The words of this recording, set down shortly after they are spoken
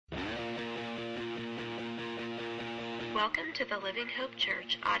Welcome to the Living Hope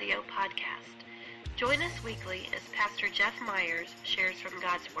Church audio podcast. Join us weekly as Pastor Jeff Myers shares from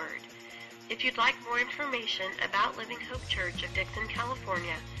God's Word. If you'd like more information about Living Hope Church of Dixon,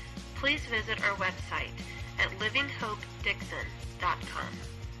 California, please visit our website at livinghopedixon.com.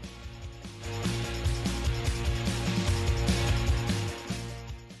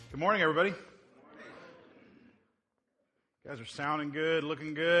 Good morning, everybody. You guys are sounding good,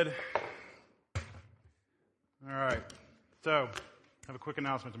 looking good. All right. So, I have a quick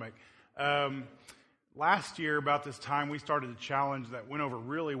announcement to make. Last year, about this time, we started a challenge that went over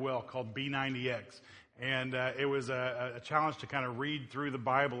really well called B90X. And it was a challenge to kind of read through the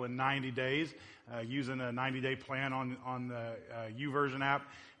Bible in 90 days using a 90-day plan on the YouVersion app.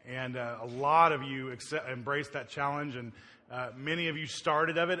 And a lot of you embraced that challenge, and many of you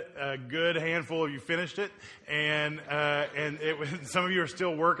started of it. A good handful of you finished it, and it was, some of you are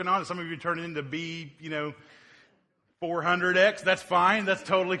still working on it. Some of you turned it into B, 400X. That's fine. That's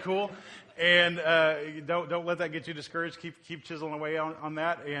totally cool. And don't let that get you discouraged. Keep chiseling away on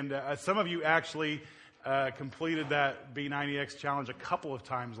that. And some of you actually completed that B90X challenge a couple of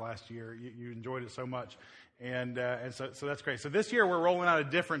times last year. You enjoyed it so much. And so that's great. So this year we're rolling out a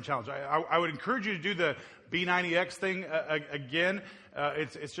different challenge. I would encourage you to do the B90X thing again.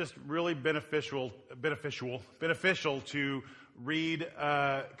 It's just really beneficial to read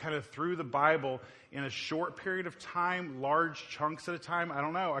kind of through the Bible in a short period of time, large chunks at a time. I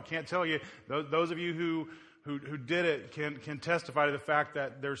don't know. I can't tell you. Those of you who did it can testify to the fact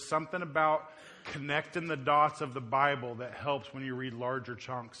that there's something about connecting the dots of the Bible that helps when you read larger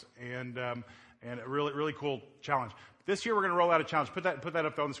chunks. And a really, really cool challenge. This year we're going to roll out a challenge. Put that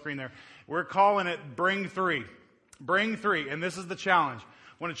up on the screen there. We're calling it Bring Three. Bring Three. And this is the challenge. I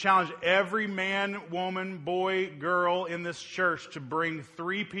want to challenge every man, woman, boy, girl in this church to bring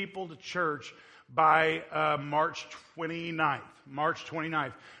 3 people to church by March 29th. March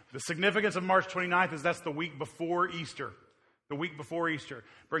 29th. The significance of March 29th is that's the week before Easter. The week before Easter.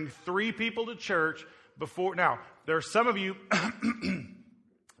 Bring 3 people to church before. Now, there are some of you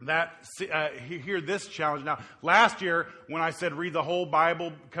that hear this challenge. Now, last year when I said read the whole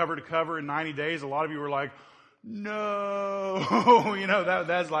Bible cover to cover in 90 days, a lot of you were like, no,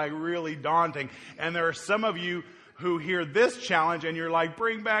 that's like really daunting. And there are some of you who hear this challenge and you're like,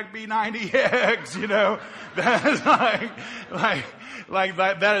 bring back B90X, that's like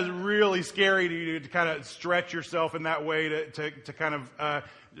that is really scary to you to kind of stretch yourself in that way to kind of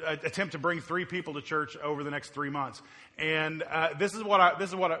attempt to bring 3 people to church over the next 3 months. And this is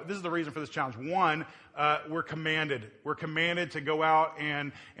the reason for this challenge. One, we're commanded to go out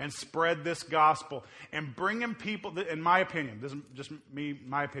and spread this gospel and bringing people. In my opinion, this is just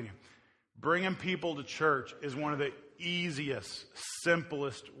my opinion. Bringing people to church is one of the easiest,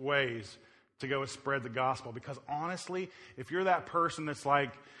 simplest ways to go and spread the gospel. Because honestly, if you're that person that's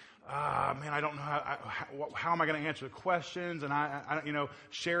like, man, I don't know how am I going to answer the questions, and I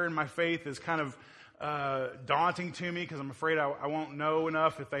sharing my faith is kind of daunting to me because I'm afraid I won't know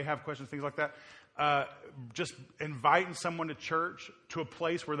enough if they have questions, things like that. Just inviting someone to church, to a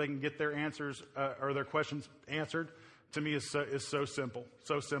place where they can get their answers or their questions answered, to me is so simple,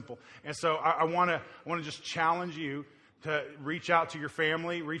 so simple. And so I want to just challenge you to reach out to your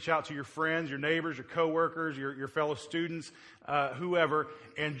family, reach out to your friends, your neighbors, your coworkers, your fellow students, whoever,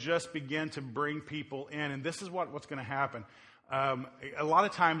 and just begin to bring people in. And this is what's going to happen. A lot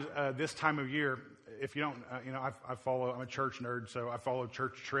of times this time of year, if you don't, I'm a church nerd, so I follow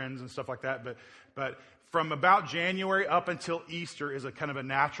church trends and stuff like that. But from about January up until Easter is a kind of a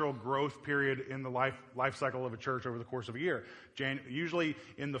natural growth period in the life cycle of a church over the course of a year. Usually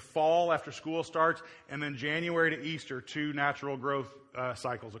in the fall after school starts, and then January to Easter, 2 natural growth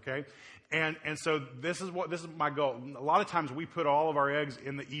cycles. Okay, and so this is my goal. A lot of times we put all of our eggs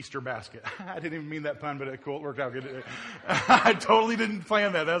in the Easter basket. I didn't even mean that pun, but it worked out good. I totally didn't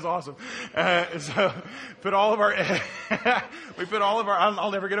plan that. That was awesome. So put all of our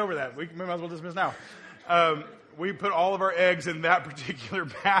I'll never get over that. We might as well dismiss now. We put all of our eggs in that particular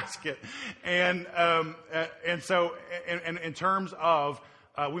basket, and so in terms of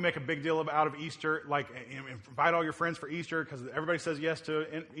we make a big deal out of Easter, like invite all your friends for Easter because everybody says yes to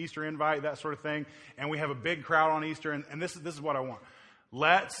an Easter invite, that sort of thing, and we have a big crowd on Easter, and this is what I want.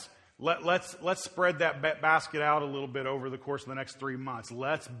 Let's spread that basket out a little bit over the course of the next 3 months.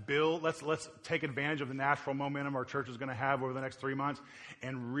 Let's take advantage of the natural momentum our church is going to have over the next 3 months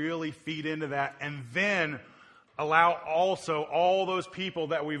and really feed into that. And then allow also all those people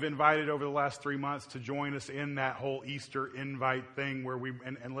that we've invited over the last 3 months to join us in that whole Easter invite thing where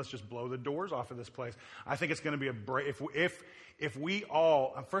and let's just blow the doors off of this place. I think it's going to be if we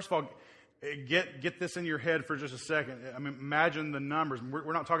all, first of all, get this in your head for just a second. I mean, imagine the numbers.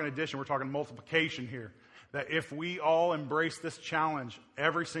 We're not talking addition, we're talking multiplication here. That if we all embrace this challenge,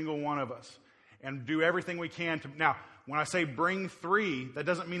 every single one of us, and do everything we can to... Now, when I say bring 3, that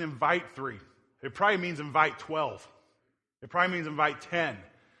doesn't mean invite 3. It probably means invite 12. It probably means invite 10.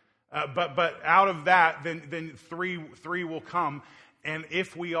 But out of that, then three will come. And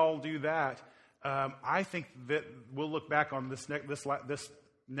if we all do that, I think that we'll look back on this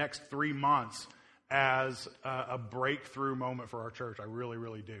next 3 months as a breakthrough moment for our church. I really,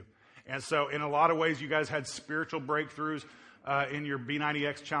 really do. And so in a lot of ways, you guys had spiritual breakthroughs in your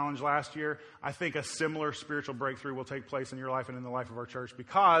B90X challenge last year. I think a similar spiritual breakthrough will take place in your life and in the life of our church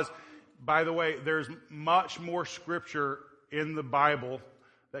because, by the way, there's much more scripture in the Bible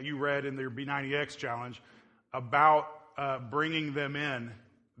that you read in your B90X challenge about bringing them in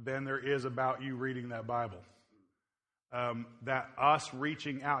than there is about you reading that Bible. That us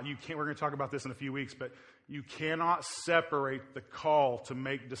reaching out, we're going to talk about this in a few weeks, but you cannot separate the call to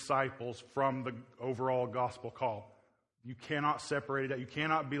make disciples from the overall gospel call. You cannot separate it. You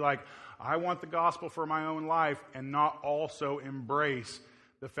cannot be like, I want the gospel for my own life and not also embrace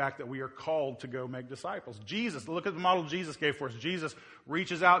the fact that we are called to go make disciples. Jesus, look at the model Jesus gave for us. Jesus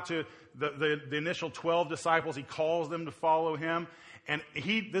reaches out to the initial 12 disciples. He calls them to follow him. And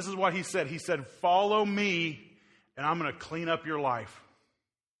this is what he said. He said, follow me and I'm going to clean up your life.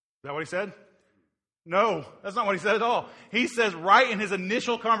 Is that what he said? No, that's not what he said at all. He says right in his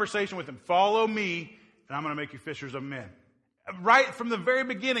initial conversation with them, follow me and I'm going to make you fishers of men. Right from the very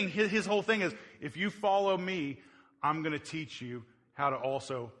beginning, his whole thing is, if you follow me, I'm going to teach you how to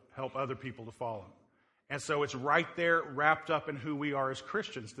also help other people to follow. And so it's right there wrapped up in who we are as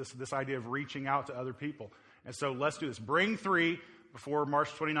Christians, this idea of reaching out to other people. And so let's do this. Bring 3 before March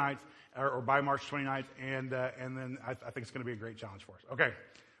 29th, or by March 29th, and then I think it's going to be a great challenge for us. Okay,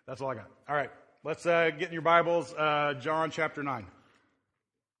 that's all I got. All right, let's get in your Bibles, John chapter 9.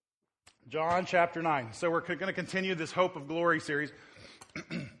 John chapter 9. So we're going to continue this Hope of Glory series.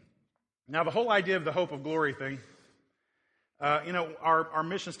 Now, the whole idea of the Hope of Glory thing, our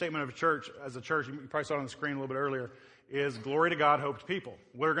mission statement of a church, as a church, you probably saw it on the screen a little bit earlier, is glory to God, hope to people.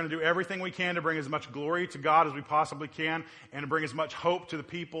 We're going to do everything we can to bring as much glory to God as we possibly can and to bring as much hope to the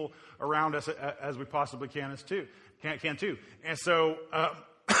people around us as we possibly can too. And so,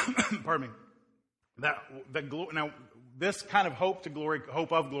 pardon me, now this kind of hope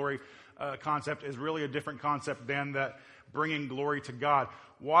of glory concept is really a different concept than that bringing glory to God.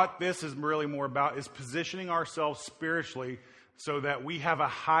 What this is really more about is positioning ourselves spiritually so that we have a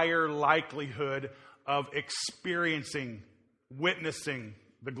higher likelihood of experiencing, witnessing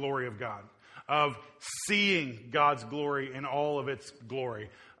the glory of God, of seeing God's glory in all of its glory,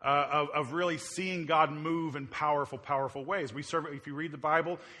 of really seeing God move in powerful, powerful ways. We serve, if you read the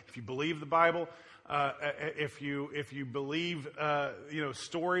Bible, if you believe the Bible, if you believe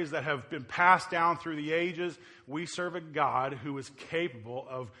stories that have been passed down through the ages, we serve a God who is capable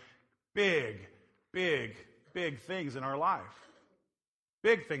of big, big, big things in our life.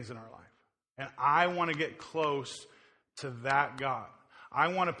 Big things in our life. And I want to get close to that God. I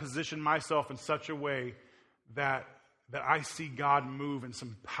want to position myself in such a way that I see God move in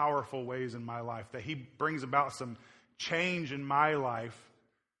some powerful ways in my life, that he brings about some change in my life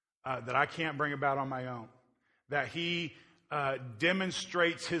that I can't bring about on my own, that he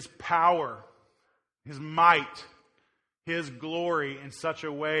demonstrates his power, his might, his glory in such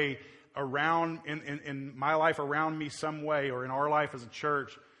a way around in my life, around me some way, or in our life as a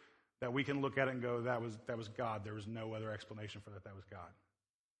church, that we can look at it and go, that was God. There was no other explanation for that. That was God.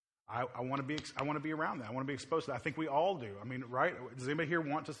 I want to be around that. I want to be exposed to that. I think we all do. I mean, right? Does anybody here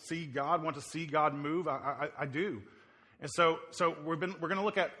want to see God? Want to see God move? I do. And so we're going to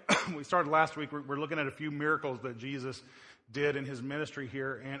look at. We started last week. We're looking at a few miracles that Jesus did in his ministry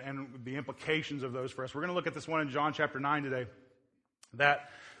here, and the implications of those for us. We're going to look at this one in John chapter 9 today.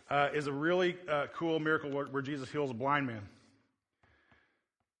 That is a really cool miracle where Jesus heals a blind man.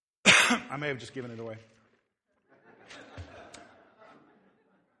 I may have just given it away.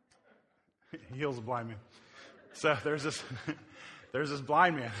 He heals a blind man. So there's this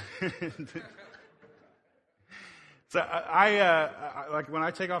blind man. So I like when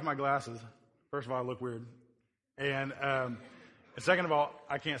I take off my glasses. First of all, I look weird, and second of all,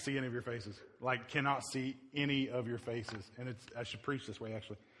 I can't see any of your faces. Like, cannot see any of your faces, and I should preach this way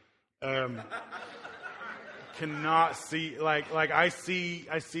actually. Cannot see like I see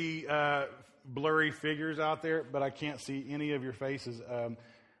blurry figures out there, but I can't see any of your faces.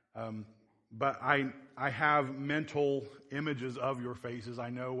 But I have mental images of your faces. I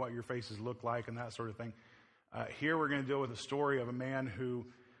know what your faces look like and that sort of thing. Here we're going to deal with a story of a man who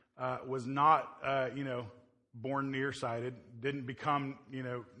was not, born nearsighted, didn't become,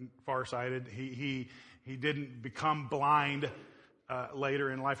 farsighted. He didn't become blind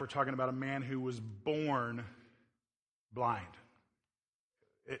later in life. We're talking about a man who was born blind.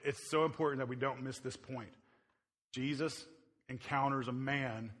 It's so important that we don't miss this point. Jesus encounters a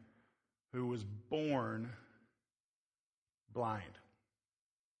man who was born blind.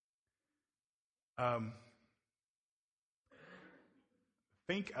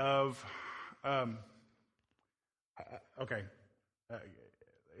 Think of,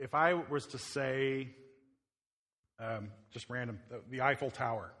 if I was to say, just random, the Eiffel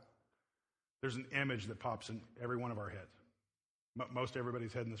Tower, there's an image that pops in every one of our heads. Most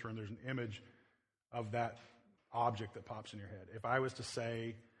everybody's head in this room, there's an image of that object that pops in your head. If I was to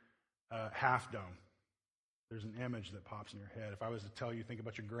say Half Dome, there's an image that pops in your head. If I was to tell you, think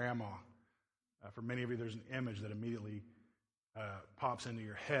about your grandma, for many of you, there's an image that immediately pops into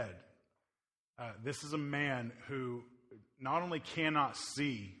your head. This is a man who not only cannot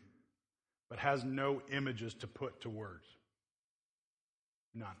see, but has no images to put to words.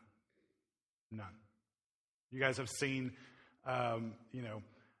 None. You guys have seen,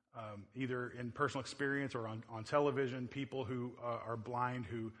 either in personal experience or on television, people who are blind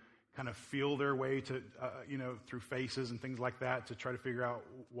who kind of feel their way to, through faces and things like that to try to figure out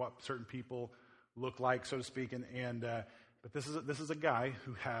what certain people look like, so to speak. But this is a guy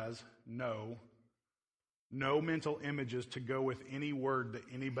who has no mental images to go with any word that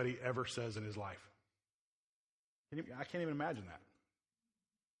anybody ever says in his life. I can't even imagine that.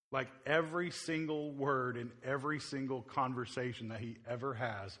 Like every single word in every single conversation that he ever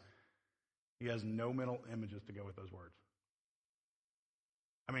has, he has no mental images to go with those words.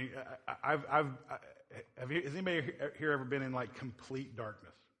 I mean, has anybody here ever been in like complete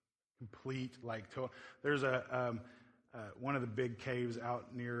darkness? There's one of the big caves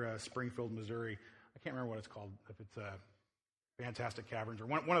out near Springfield, Missouri. I can't remember what it's called. If it's Fantastic Caverns or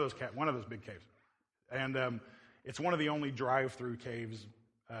one of those big caves, and it's one of the only drive-through caves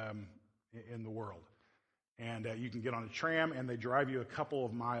in the world. And you can get on a tram, and they drive you a couple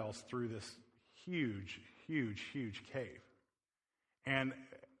of miles through this huge cave. And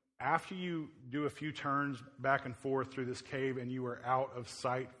after you do a few turns back and forth through this cave, and you are out of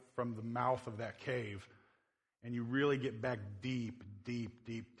sight from the mouth of that cave, and you really get back deep,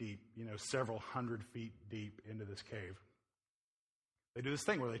 several hundred feet deep into this cave, they do this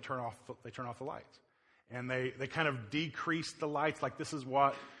thing where they turn off the lights. And they kind of decrease the lights. Like this is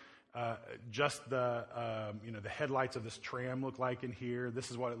what just the headlights of this tram look like in here. This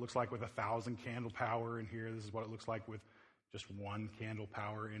is what it looks like with 1,000 candle power in here. This is what it looks like with just one candle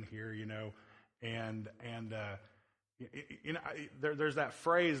power in here. There's that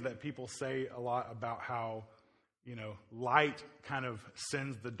phrase that people say a lot about how light kind of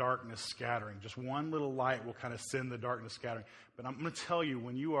sends the darkness scattering. Just one little light will kind of send the darkness scattering. But I'm going to tell you,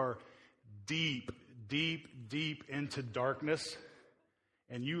 when you are deep into darkness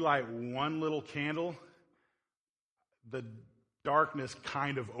and you light one little candle, the darkness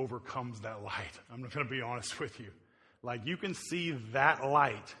kind of overcomes that light. I'm going to be honest with you. Like, you can see that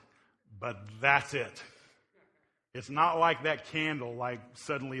light, but that's it. It's not like that candle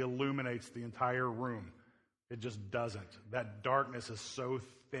suddenly illuminates the entire room. It just doesn't. That darkness is so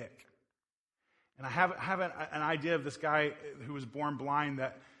thick. And I have an idea of this guy who was born blind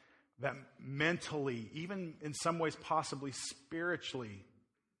that mentally, even in some ways possibly spiritually,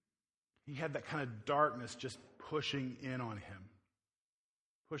 he had that kind of darkness just pushing in on him.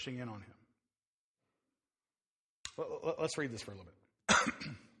 Let's read this for a little bit.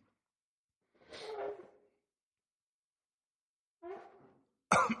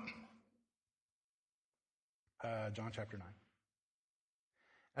 John chapter 9.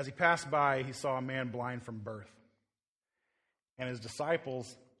 As he passed by, he saw a man blind from birth. And his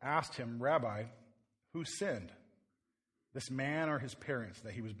disciples asked him, "Rabbi, who sinned, this man or his parents,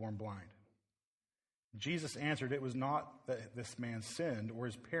 that he was born blind?" Jesus answered, "It was not that this man sinned or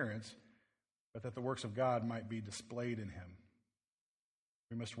his parents, but that the works of God might be displayed in him.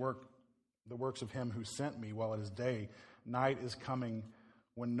 We must work the works of him who sent me while it is day. Night is coming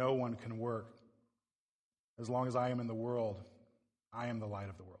when no one can work. As long as I am in the world, I am the light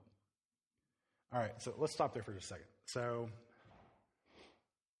of the world." All right, so let's stop there for just a second. So,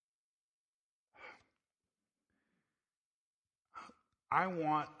 I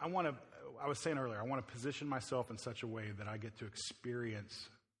was saying earlier, I want to position myself in such a way that I get to experience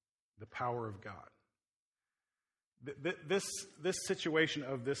the power of God. This situation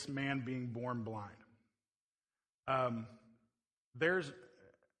of this man being born blind,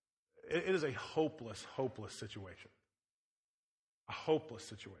 it is a hopeless situation. a hopeless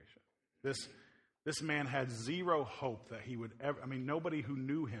situation. This man had zero hope that he would ever, anybody who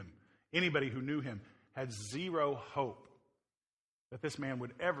knew him had zero hope that this man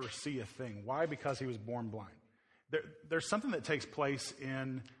would ever see a thing. Why? Because he was born blind. There's something that takes place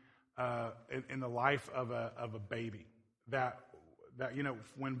in the life of a baby that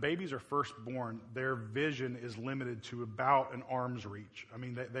when babies are first born, their vision is limited to about an arm's reach.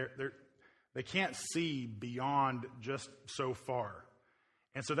 They can't see beyond just so far.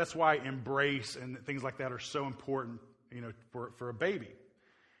 And so that's why embrace and things like that are so important, for a baby.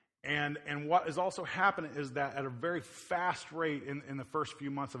 And what is also happening is that at a very fast rate in the first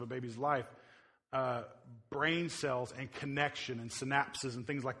few months of a baby's life, brain cells and connection and synapses and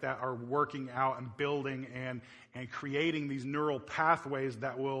things like that are working out and building and creating these neural pathways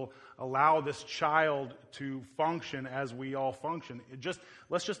that will allow this child to function as we all function.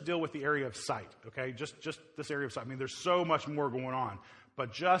 Let's just deal with the area of sight, okay? Just this area of sight. There's so much more going on,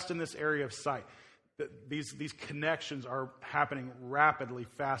 but just in this area of sight, these connections are happening rapidly,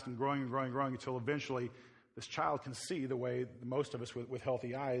 fast, and growing until eventually this child can see the way most of us with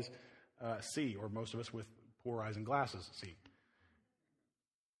healthy eyes see, or most of us with poor eyes and glasses see.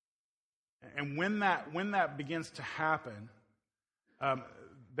 And when that begins to happen,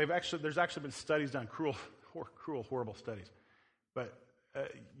 there's actually been studies done, cruel, horrible studies. But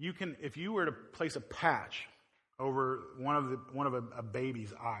if you were to place a patch over one of a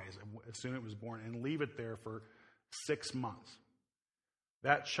baby's eyes as soon as it was born and leave it there for 6 months,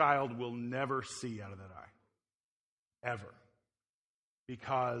 that child will never see out of that eye, ever,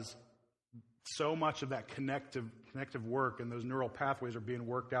 because so much of that connective work and those neural pathways are being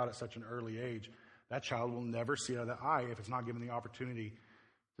worked out at such an early age. That child will never see out of that eye if it's not given the opportunity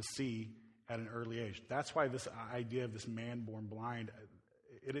to see at an early age. That's why this idea of this man born blind,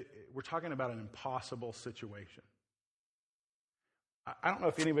 we're talking about an impossible situation. I don't know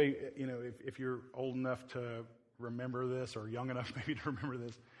if anybody, if you're old enough to remember this or young enough maybe to remember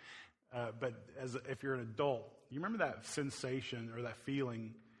this, but if you're an adult, you remember that sensation or that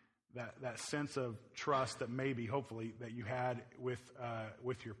feeling, that sense of trust that maybe, hopefully, that you had with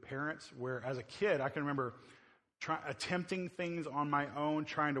your parents, where as a kid, I can remember attempting things on my own,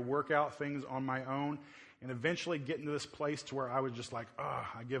 trying to work out things on my own, and eventually getting to this place to where I was just like,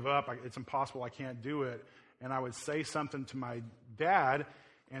 I give up, it's impossible, I can't do it. And I would say something to my dad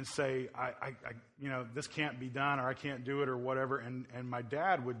and say, this can't be done, or I can't do it, or whatever. And my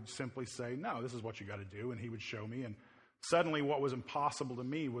dad would simply say, no, this is what you got to do. And he would show me. And suddenly what was impossible to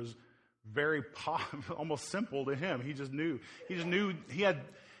me was very almost simple to him. He just knew he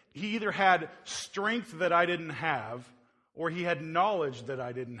either had strength that I didn't have, or he had knowledge that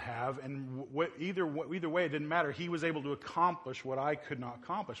I didn't have, and either way, it didn't matter. He was able to accomplish what I could not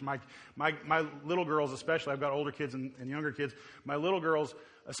accomplish. My little girls especially, I've got older kids and younger kids, my little girls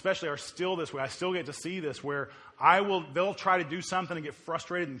especially are still this way. I still get to see this, where they'll try to do something and get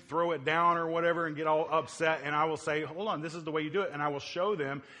frustrated and throw it down or whatever and get all upset, and I will say, hold on, this is the way you do it, and I will show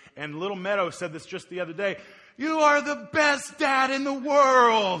them. And Little Meadow said this just the other day, you are the best dad in the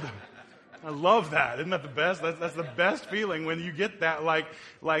world. I love that. Isn't that the best? That's the best feeling when you get that.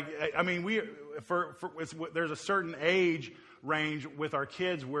 There's a certain age range with our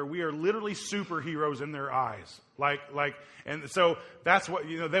kids where we are literally superheroes in their eyes. And so that's what,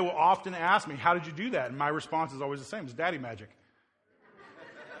 they will often ask me, how did you do that? And my response is always the same. It's daddy magic.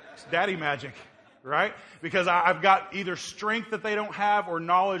 It's daddy magic, right? Because I've got either strength that they don't have or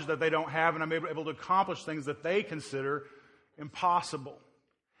knowledge that they don't have, and I'm able to accomplish things that they consider impossible.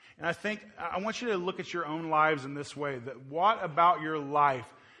 And I want you to look at your own lives in this way, that what about your life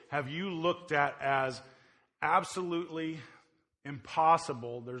have you looked at as absolutely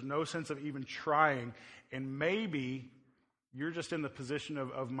impossible? There's no sense of even trying. And maybe you're just in the position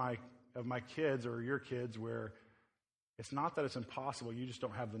of my kids or your kids, where it's not that it's impossible, you just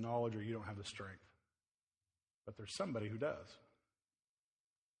don't have the knowledge or you don't have the strength. But there's somebody who does.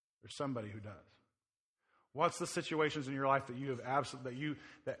 There's somebody who does. What's the situations in your life that you have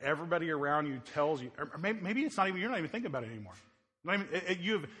that everybody around you tells you, or maybe it's not even, you're not even thinking about it anymore.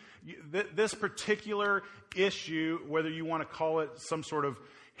 This particular issue, whether you want to call it some sort of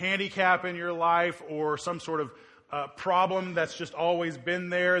handicap in your life or some sort of problem that's just always been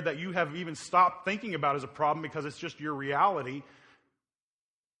there, that you have even stopped thinking about as a problem because it's just your reality.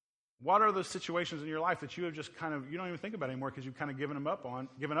 What are those situations in your life that you have just you don't even think about anymore because you've kind of given up on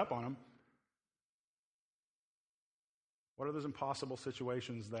them? What are those impossible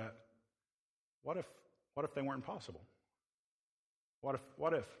situations that, what if they weren't impossible? What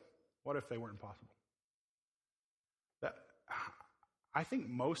if they weren't impossible? I think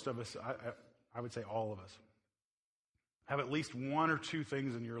most of us, I would say all of us, have at least one or two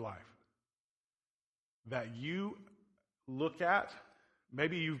things in your life that you look at.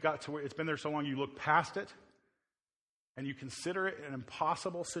 Maybe you've got to where it's been there so long you look past it and you consider it an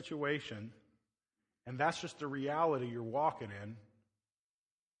impossible situation, and that's just the reality you're walking in,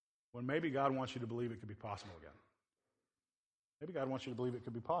 when maybe God wants you to believe it could be possible again. Maybe God wants you to believe it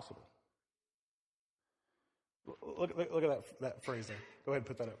could be possible. Look at that phrase there. Go ahead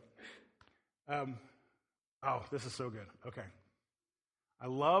and put that up. Oh, this is so good. Okay. I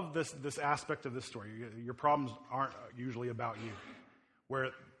love this aspect of this story. Your problems aren't usually about you.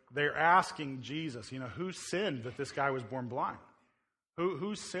 Where they're asking Jesus, who sinned that this guy was born blind?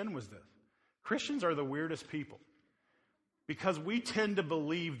 Whose sin was this? Christians are the weirdest people. Because we tend to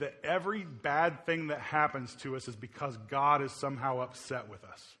believe that every bad thing that happens to us is because God is somehow upset with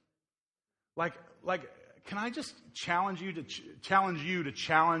us. Like, can I just challenge you to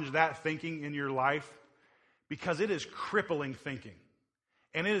challenge that thinking in your life? Because it is crippling thinking.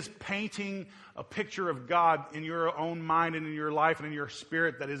 And it is painting a picture of God in your own mind and in your life and in your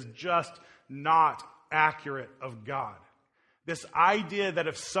spirit that is just not accurate of God. This idea that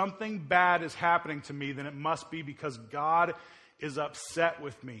if something bad is happening to me, then it must be because God is upset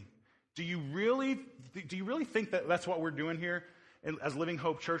with me. Do you really think that that's what we're doing here as Living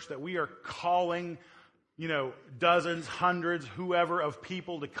Hope Church, that we are calling, dozens, hundreds, whoever of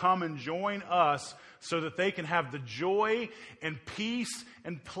people to come and join us so that they can have the joy and peace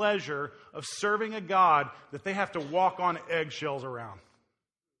and pleasure of serving a God that they have to walk on eggshells around?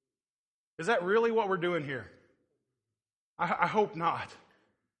 Is that really what we're doing here? I hope not.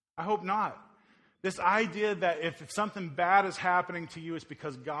 I hope not. This idea that if something bad is happening to you, it's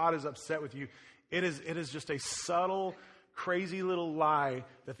because God is upset with you. It is just a subtle, crazy little lie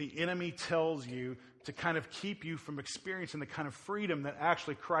that the enemy tells you to kind of keep you from experiencing the kind of freedom that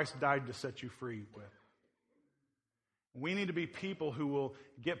actually Christ died to set you free with. We need to be people who will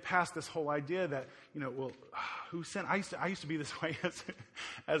get past this whole idea that, who sinned? I used to be this way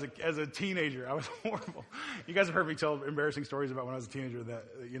as a teenager. I was horrible. You guys have heard me tell embarrassing stories about when I was a teenager that,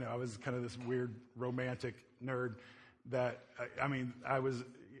 I was kind of this weird romantic nerd that, I was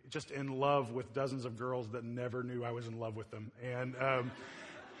just in love with dozens of girls that never knew I was in love with them. And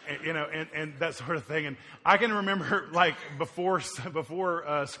that sort of thing. And I can remember, before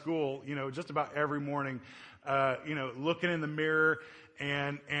school, just about every morning, looking in the mirror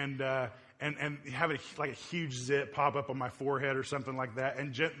and having a huge zit pop up on my forehead or something like that,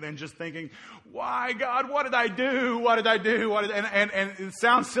 and then just thinking, why, God, what did I do? What did I do? And it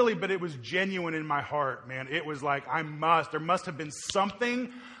sounds silly, but it was genuine in my heart, man. It was like, there must have been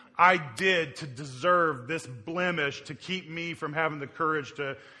something I did to deserve this blemish to keep me from having the courage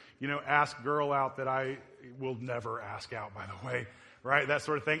to, ask girl out that I will never ask out, by the way. Right? That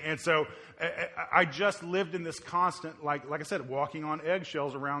sort of thing. And so I just lived in this constant, like I said, walking on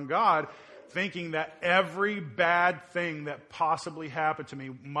eggshells around God, thinking that every bad thing that possibly happened to me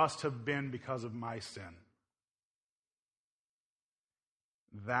must have been because of my sin.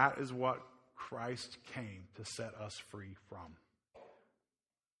 That is what Christ came to set us free from.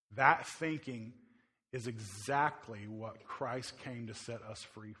 That thinking is exactly what Christ came to set us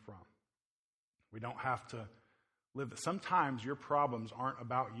free from. We don't have to live. Sometimes your problems aren't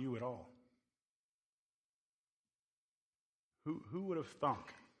about you at all. Who would have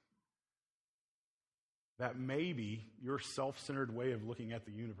thunk that maybe your self-centered way of looking at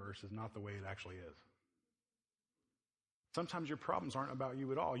the universe is not the way it actually is? Sometimes your problems aren't about you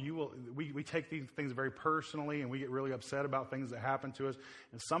at all. We take these things very personally, and we get really upset about things that happen to us.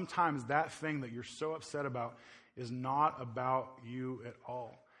 And sometimes that thing that you're so upset about is not about you at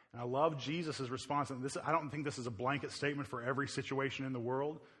all. And I love Jesus' response. And I don't think this is a blanket statement for every situation in the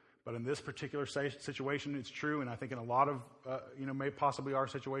world, but in this particular situation, it's true. And I think in a lot of, may possibly our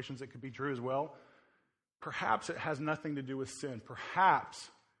situations, it could be true as well. Perhaps it has nothing to do with sin. Perhaps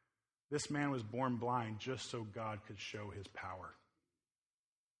this man was born blind just so God could show his power.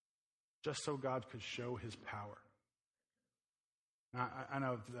 Just so God could show his power. Now, I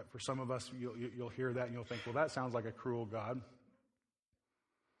know that for some of us, you'll hear that and you'll think, well, that sounds like a cruel God.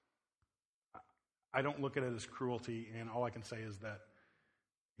 I don't look at it as cruelty, and all I can say is that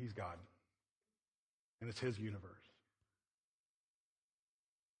he's God, and it's his universe.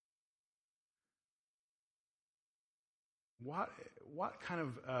 What kind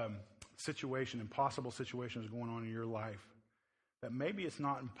of situation, impossible situation is going on in your life that maybe it's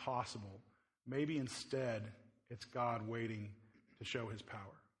not impossible, maybe instead it's God waiting to show his power?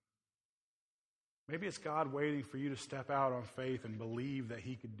 Maybe it's God waiting for you to step out on faith and believe that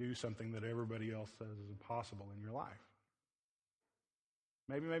he could do something that everybody else says is impossible in your life.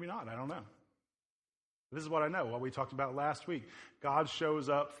 Maybe not. I don't know. This is what I know, what we talked about last week. God shows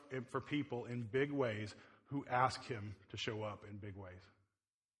up for people in big ways who ask him to show up in big ways.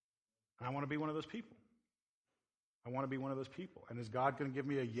 And I want to be one of those people. I want to be one of those people. And is God going to give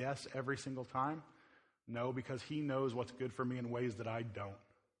me a yes every single time? No, because he knows what's good for me in ways that I don't.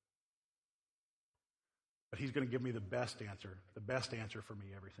 But he's going to give me the best answer for me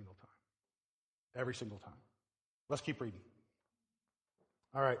every single time. Every single time. Let's keep reading.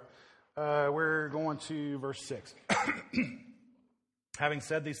 All right. We're going to verse 6. Having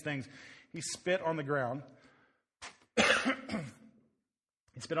said these things, he spit on the ground.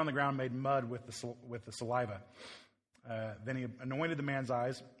 He spit on the ground, made mud with the saliva. Then he anointed the man's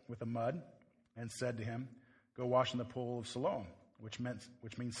eyes with the mud and said to him, "Go wash in the pool of Siloam," which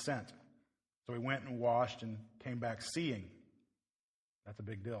means sent. So he went and washed and came back seeing. That's a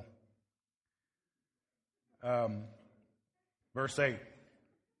big deal. Verse 8.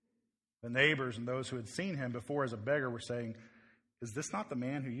 The neighbors and those who had seen him before as a beggar were saying, "Is this not the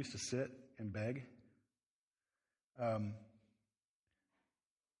man who used to sit and beg?"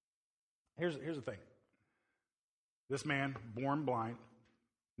 Here's the thing. This man, born blind,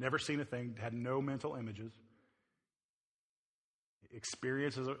 never seen a thing, had no mental images,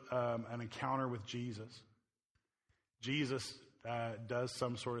 experiences an encounter with Jesus. Jesus does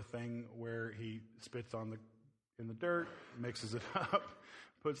some sort of thing where he spits in the dirt, mixes it up,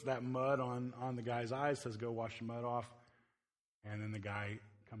 puts that mud on the guy's eyes, says, "Go wash the mud off." And then the guy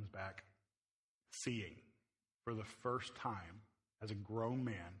comes back seeing for the first time as a grown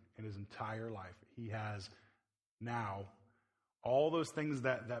man in his entire life. He has now all those things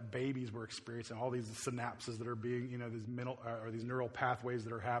that babies were experiencing, all these synapses that are being, these mental or these neural pathways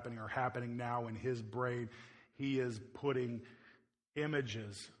that are happening now in his brain. He is putting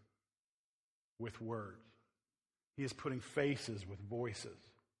images with words. He is putting faces with voices.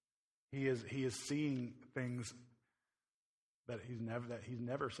 He is seeing things that he's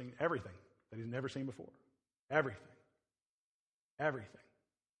never seen, everything that he's never seen before. Everything.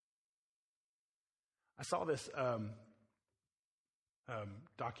 I saw this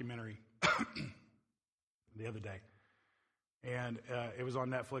documentary the other day, and it was on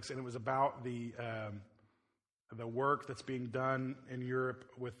Netflix, and it was about the work that's being done in Europe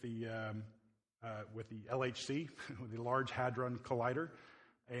with the LHC, with the Large Hadron Collider,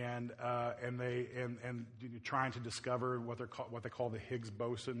 and trying to discover what they call the Higgs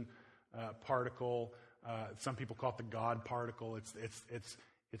boson particle. Some people call it the God particle. It's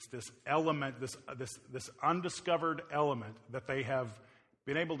this element, this undiscovered element that they have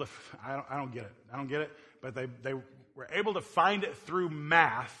been able to. I don't get it. But they were able to find it through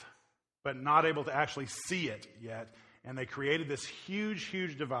math, but not able to actually see it yet. And they created this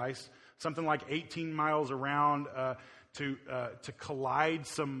huge device, something like 18 miles around, to collide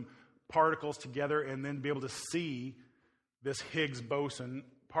some particles together and then be able to see this Higgs boson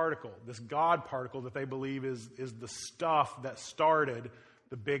particle, this God particle that they believe is the stuff that started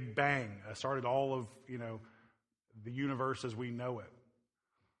the Big Bang, started all of the universe as we know it.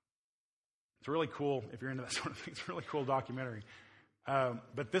 It's really cool if you're into that sort of thing. It's a really cool documentary.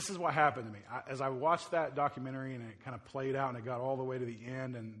 But this is what happened to me. As I watched that documentary and it kind of played out and it got all the way to the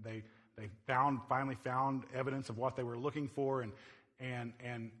end, and they finally found evidence of what they were looking for, and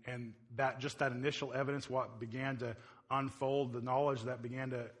that initial evidence, what began to unfold, the knowledge that began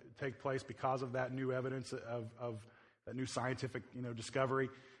to take place because of that new evidence of that new scientific discovery.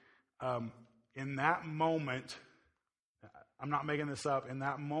 In that moment, I'm not making this up, in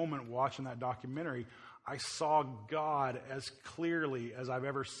that moment watching that documentary, I saw God as clearly as I've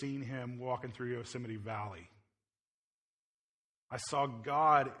ever seen him walking through Yosemite Valley. I saw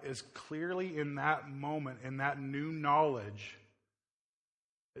God as clearly in that moment, in that new knowledge,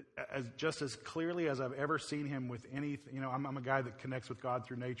 just as clearly as I've ever seen him with anything. I'm a guy that connects with God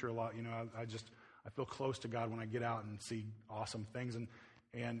through nature a lot. I feel close to God when I get out and see awesome things.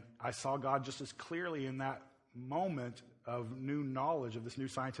 And I saw God just as clearly in that moment of new knowledge, of this new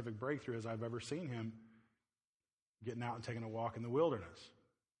scientific breakthrough, as I've ever seen him getting out and taking a walk in the wilderness.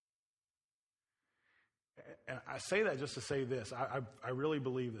 And I say that just to say this. I really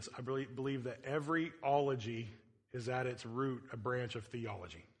believe this. I really believe that every ology is at its root a branch of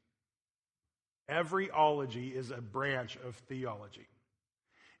theology. Every ology is a branch of theology.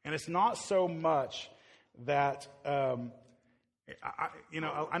 And it's not so much that, I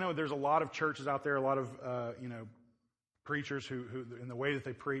know there's a lot of churches out there, a lot of, preachers who in the way that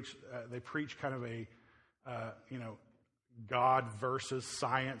they preach kind of a, God versus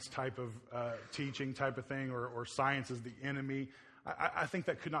science type of teaching type of thing, or science is the enemy. I think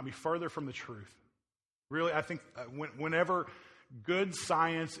that could not be further from the truth. Really, I think whenever good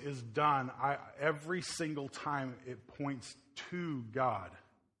science is done, every single time it points to God.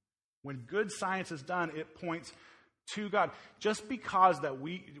 When good science is done, it points to God. Just because that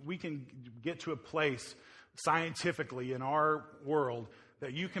we can get to a place scientifically in our world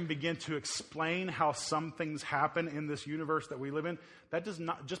that you can begin to explain how some things happen in this universe that we live in, that does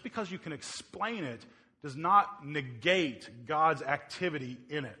not, just because you can explain it, does not negate God's activity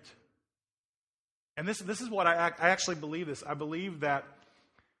in it. And this is what I actually believe this. I believe that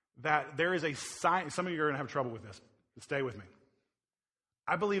there is a science. Some of you are going to have trouble with this. Stay with me.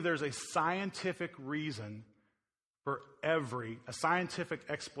 I believe there's a scientific reason for a scientific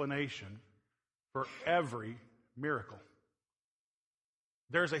explanation for every miracle.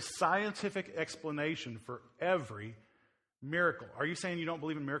 There's a scientific explanation for every miracle. Are you saying you don't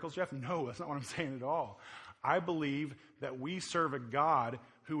believe in miracles, Jeff? No, that's not what I'm saying at all. I believe that we serve a God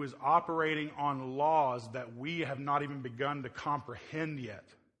who is operating on laws that we have not even begun to comprehend yet,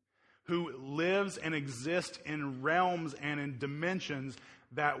 who lives and exists in realms and in dimensions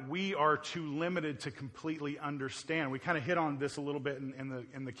that we are too limited to completely understand. We kind of hit on this a little bit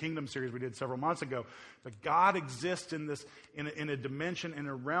in the Kingdom series we did several months ago. But God exists in a dimension, in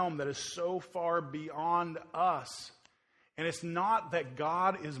a realm that is so far beyond us. And it's not that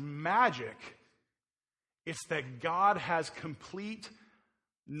God is magic. It's that God has complete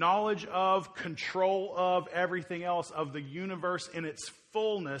knowledge of, control of everything else, of the universe in its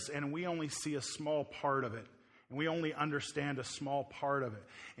fullness, and we only see a small part of it. And we only understand a small part of it.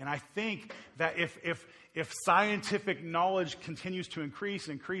 And I think that if scientific knowledge continues to increase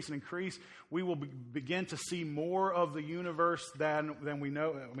and increase and increase, we will begin to see more of the universe than we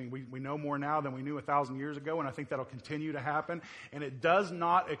know. I mean, we know more now than we knew 1,000 years ago, and I think that'll continue to happen. And it does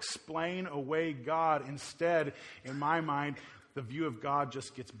not explain away God. Instead, in my mind, the view of God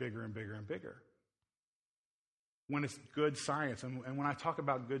just gets bigger and bigger and bigger. When it's good science, and when I talk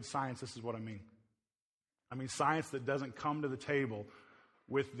about good science, this is what I mean. I mean science that doesn't come to the table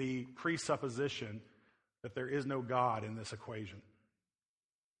with the presupposition that there is no God in this equation.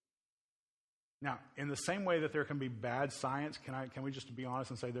 Now, in the same way that there can be bad science, can we just be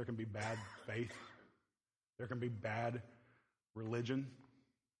honest and say there can be bad faith? There can be bad religion?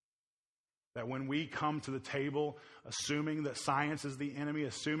 That when we come to the table assuming that science is the enemy,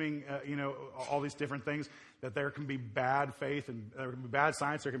 assuming all these different things, that there can be bad faith and there can be bad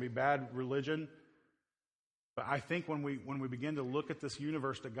science, there can be bad religion. But I think when we begin to look at this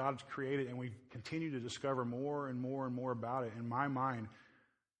universe that God's created and we continue to discover more and more and more about it, in my mind,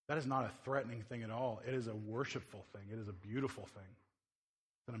 that is not a threatening thing at all. It is a worshipful thing. It is a beautiful thing.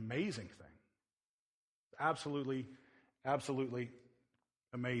 It's an amazing thing. Absolutely, absolutely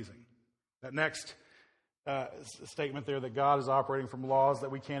amazing. That next statement there, that God is operating from laws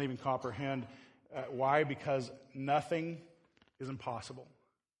that we can't even comprehend. Why? Because nothing is impossible.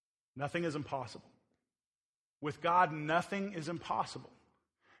 Nothing is impossible. With God, nothing is impossible.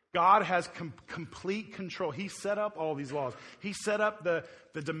 God has complete control. He set up all these laws. He set up the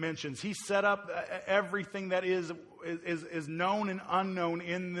dimensions. He set up everything that is known and unknown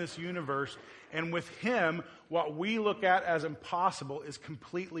in this universe. And with Him, what we look at as impossible is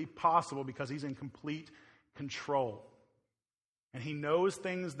completely possible because He's in complete control. And He knows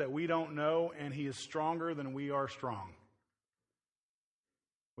things that we don't know, and He is stronger than we are strong.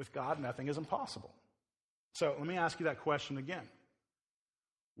 With God, nothing is impossible. So let me ask you that question again.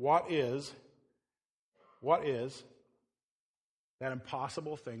 What is that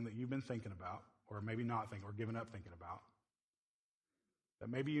impossible thing that you've been thinking about, or maybe not thinking, or given up thinking about, that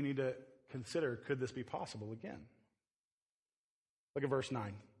maybe you need to consider, could this be possible again? Look at verse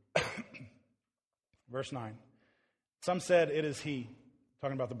 9. Verse 9. Some said, "It is he,"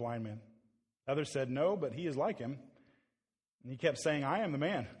 talking about the blind man. Others said, "No, but he is like him." And he kept saying, "I am the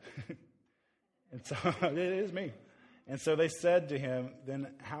man." And so, it is me. And so they said to him,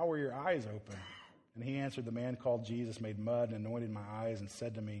 "Then how were your eyes open?" And he answered, "The man called Jesus made mud and anointed my eyes and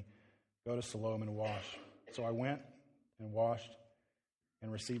said to me, 'Go to Siloam and wash.' So I went and washed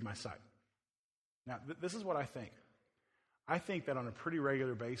and received my sight." Now, this is what I think. I think that on a pretty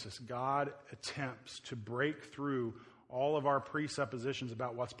regular basis, God attempts to break through all of our presuppositions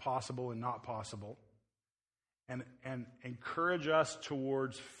about what's possible and not possible, and encourage us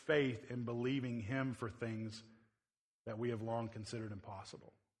towards faith in believing Him for things that we have long considered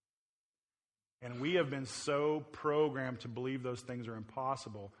impossible. And we have been so programmed to believe those things are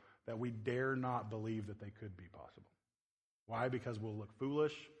impossible that we dare not believe that they could be possible. Why? Because we'll look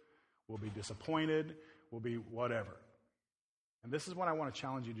foolish, we'll be disappointed, we'll be whatever. And this is what I want to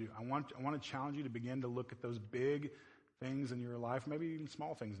challenge you to do. I want to challenge you to begin to look at those big things in your life, maybe even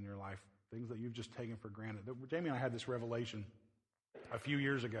small things in your life, things that you've just taken for granted. Jamie and I had this revelation A few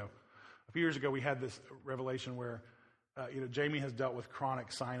years ago, we had this revelation where, Jamie has dealt with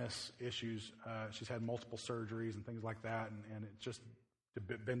chronic sinus issues. She's had multiple surgeries and things like that, and it's just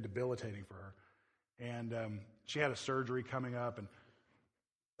been debilitating for her. And she had a surgery coming up, and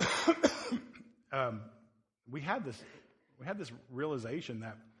we had this realization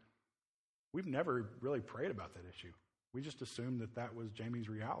that we've never really prayed about that issue. We just assumed that was Jamie's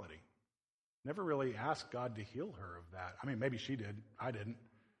reality. Never really asked God to heal her of that. I mean, maybe she did. I didn't.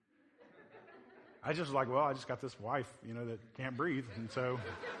 I just was like, well, I just got this wife, that can't breathe. And so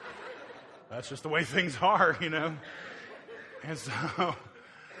that's just the way things are, And so,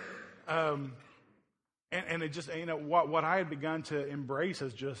 and it just, what I had begun to embrace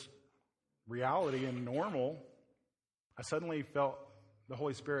as just reality and normal, I suddenly felt the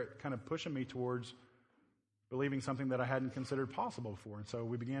Holy Spirit kind of pushing me towards believing something that I hadn't considered possible before. And so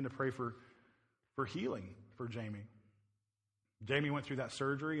we began to pray for healing for Jamie. Jamie went through that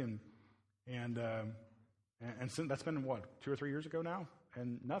surgery, and since that's been 2 or 3 years ago now,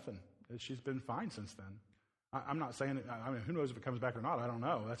 and nothing. She's been fine since then. I'm not saying. Who knows if it comes back or not? I don't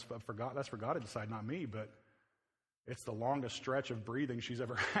know. That's for God to decide, not me. But it's the longest stretch of breathing she's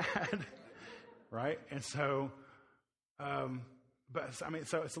ever had, right? And so, so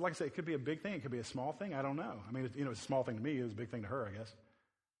like I say, it could be a big thing. It could be a small thing. I don't know. It's a small thing to me. It was a big thing to her, I guess.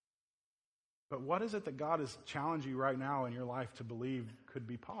 But what is it that God has challenged you right now in your life to believe could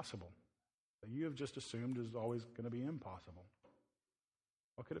be possible, that you have just assumed is always going to be impossible?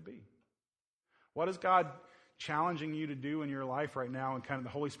 What could it be? What is God challenging you to do in your life right now, and kind of the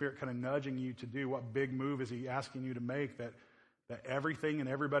Holy Spirit kind of nudging you to do? What big move is He asking you to make that everything and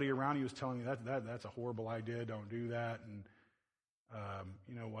everybody around you is telling you that's a horrible idea, don't do that, and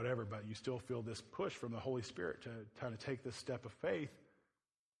whatever, but you still feel this push from the Holy Spirit to kind of take this step of faith?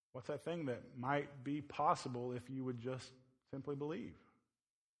 What's that thing that might be possible if you would just simply believe?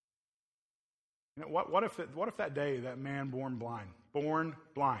 What if that day that man born blind,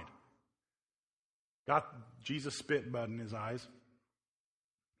 got Jesus' spit mud in his eyes,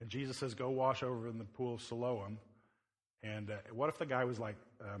 and Jesus says, go wash over in the pool of Siloam, and what if the guy was like,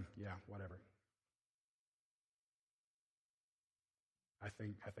 yeah, whatever. I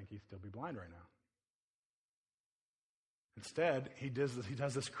think he'd still be blind right now. Instead, he does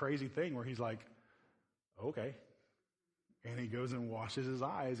this crazy thing where he's like, okay. And he goes and washes his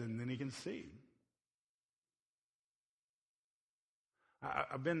eyes, and then he can see.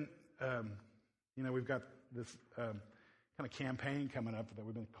 I've been, we've got this kind of campaign coming up that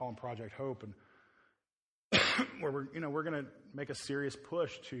we've been calling Project Hope, and where we're going to make a serious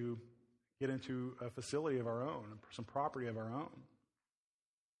push to get into a facility of our own, some property of our own.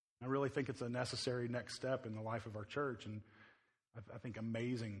 I really think it's a necessary next step in the life of our church, and I think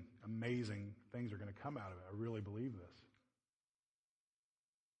amazing things are going to come out of it. I really believe this.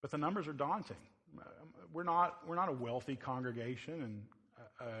 But the numbers are daunting. We're not a wealthy congregation,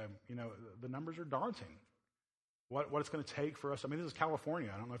 and the numbers are daunting. What it's going to take for us. This is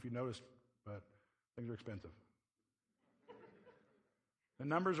California. I don't know if you noticed, but things are expensive. The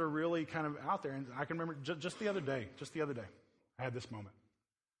numbers are really kind of out there, and I can remember just the other day, I had this moment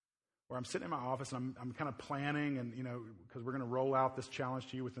where I'm sitting in my office and I'm kind of planning, and because we're going to roll out this challenge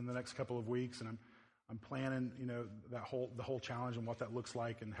to you within the next couple of weeks, and I'm planning the whole challenge and what that looks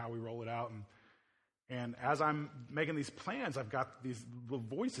like and how we roll it out, and as I'm making these plans, I've got these little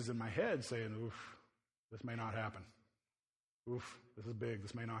voices in my head saying, "Oof, this may not happen. Oof, this is big.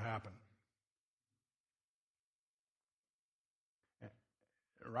 This may not happen." And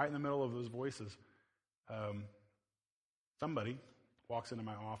right in the middle of those voices, somebody walks into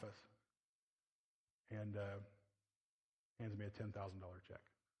my office and hands me a $10,000 check.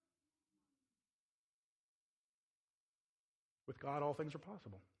 With God, all things are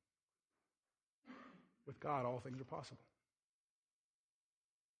possible. With God, all things are possible.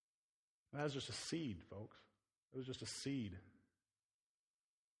 And that was just a seed, folks. It was just a seed.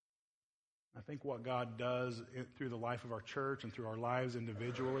 I think what God does through the life of our church and through our lives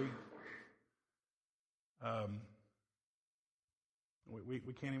individually,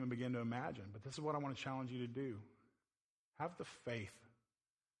 we can't even begin to imagine. But this is what I want to challenge you to do. Have the faith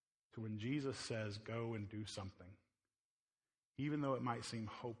to when Jesus says, go and do something, even though it might seem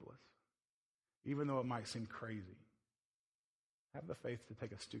hopeless, even though it might seem crazy. Have the faith to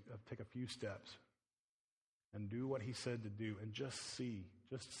take a few steps and do what he said to do, and just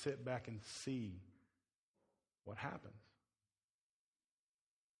sit back and see what happens.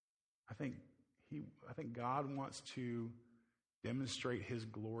 I think God wants to demonstrate his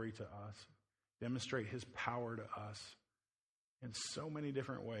glory to us, demonstrate his power to us in so many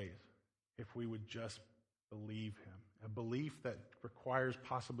different ways if we would just believe him a belief that requires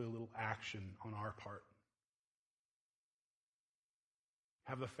possibly a little action on our part.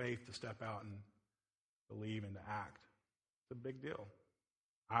 Have the faith to step out and believe and to act. It's a big deal.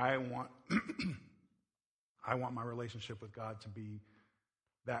 I want my relationship with God to be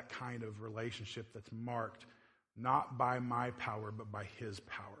that kind of relationship that's marked not by my power, but by His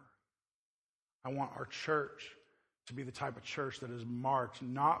power. I want our church to be the type of church that is marked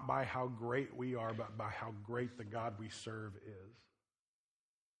not by how great we are, but by how great the God we serve is.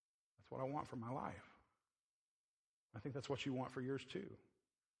 That's what I want for my life. I think that's what you want for yours too.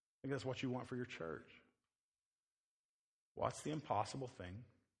 I think that's what you want for your church. What's the impossible thing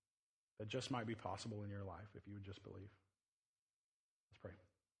that just might be possible in your life if you would just believe? Let's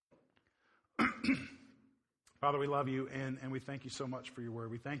pray. Father, we love you, and we thank you so much for your word.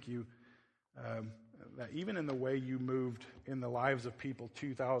 We thank you that even in the way you moved in the lives of people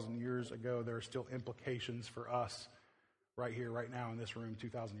 2,000 years ago, there are still implications for us right here, right now in this room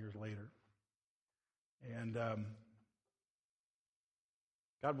 2,000 years later. And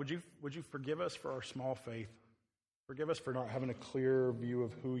God, would you forgive us for our small faith? Forgive us for not having a clear view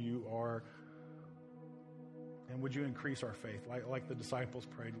of who you are. And would you increase our faith? Like the disciples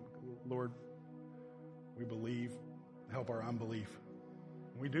prayed, Lord, we believe, help our unbelief.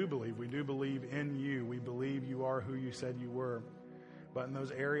 We do believe. We do believe in you. We believe you are who you said you were. But in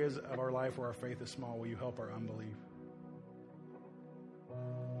those areas of our life where our faith is small, will you help our unbelief?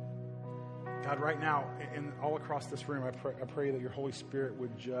 God, right now, and all across this room, I pray that your Holy Spirit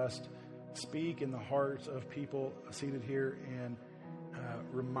would just speak in the hearts of people seated here and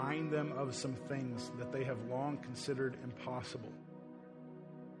remind them of some things that they have long considered impossible.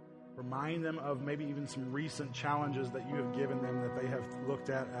 Remind them of maybe even some recent challenges that you have given them that they have looked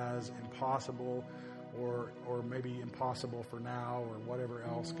at as impossible or maybe impossible for now or whatever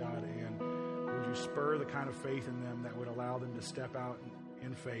else, God. And would you spur the kind of faith in them that would allow them to step out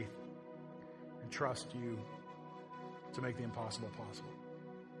in faith and trust you to make the impossible possible.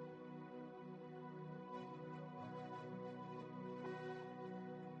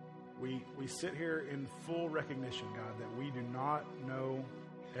 We sit here in full recognition, God, that we do not know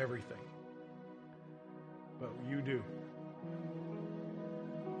everything, but you do.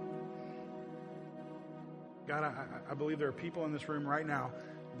 God, I believe there are people in this room right now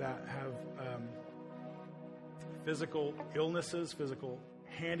that have physical illnesses, physical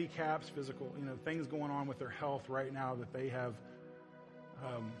handicaps, physical things going on with their health right now that they have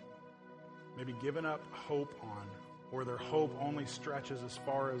maybe given up hope on, or their hope only stretches as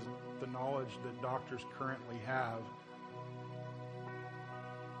far as the knowledge that doctors currently have.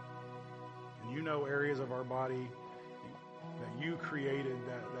 And you know areas of our body that you created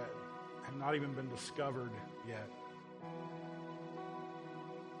that have not even been discovered yet.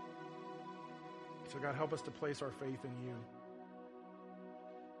 So God, help us to place our faith in you.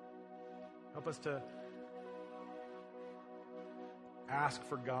 Help us to ask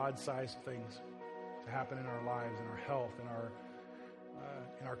for God-sized things to happen in our lives, in our health, in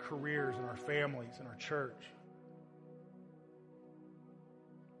our careers, in our families, in our church,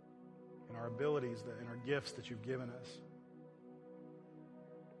 in our abilities, in our gifts that you've given us.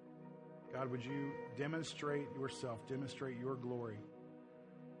 God, would you demonstrate yourself, demonstrate your glory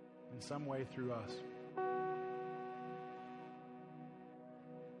in some way through us?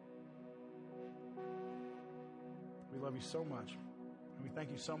 We love you so much. And we thank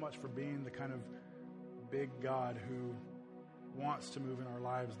you so much for being the kind of big God who wants to move in our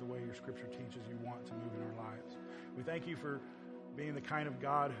lives the way your scripture teaches you want to move in our lives. We thank you for being the kind of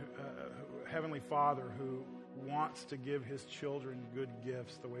God, Heavenly Father, who wants to give his children good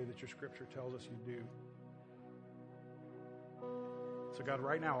gifts the way that your scripture tells us you do. So God,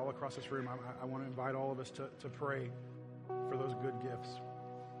 right now, all across this room, I want to invite all of us to pray for those good gifts.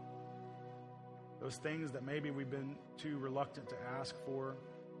 Those things that maybe we've been too reluctant to ask for.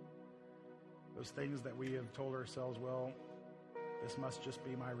 Those things that we have told ourselves, well, this must just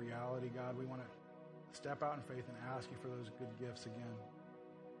be my reality. God, we want to step out in faith and ask you for those good gifts again.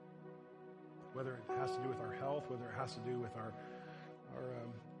 Whether it has to do with our health, whether it has to do with our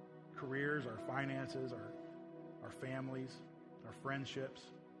careers, our finances, our families, our friendships,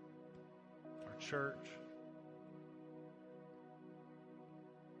 our church.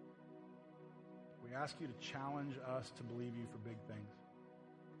 We ask you to challenge us to believe you for big things.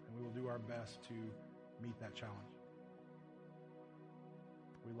 And we will do our best to meet that challenge.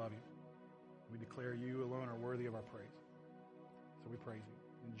 We love you. We declare you alone are worthy of our praise. So we praise you.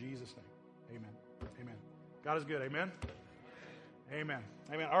 In Jesus' name, amen. Amen. God is good. Amen. Amen.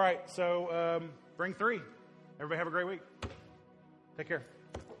 Amen. All right, so bring 3. Everybody have a great week. Take care.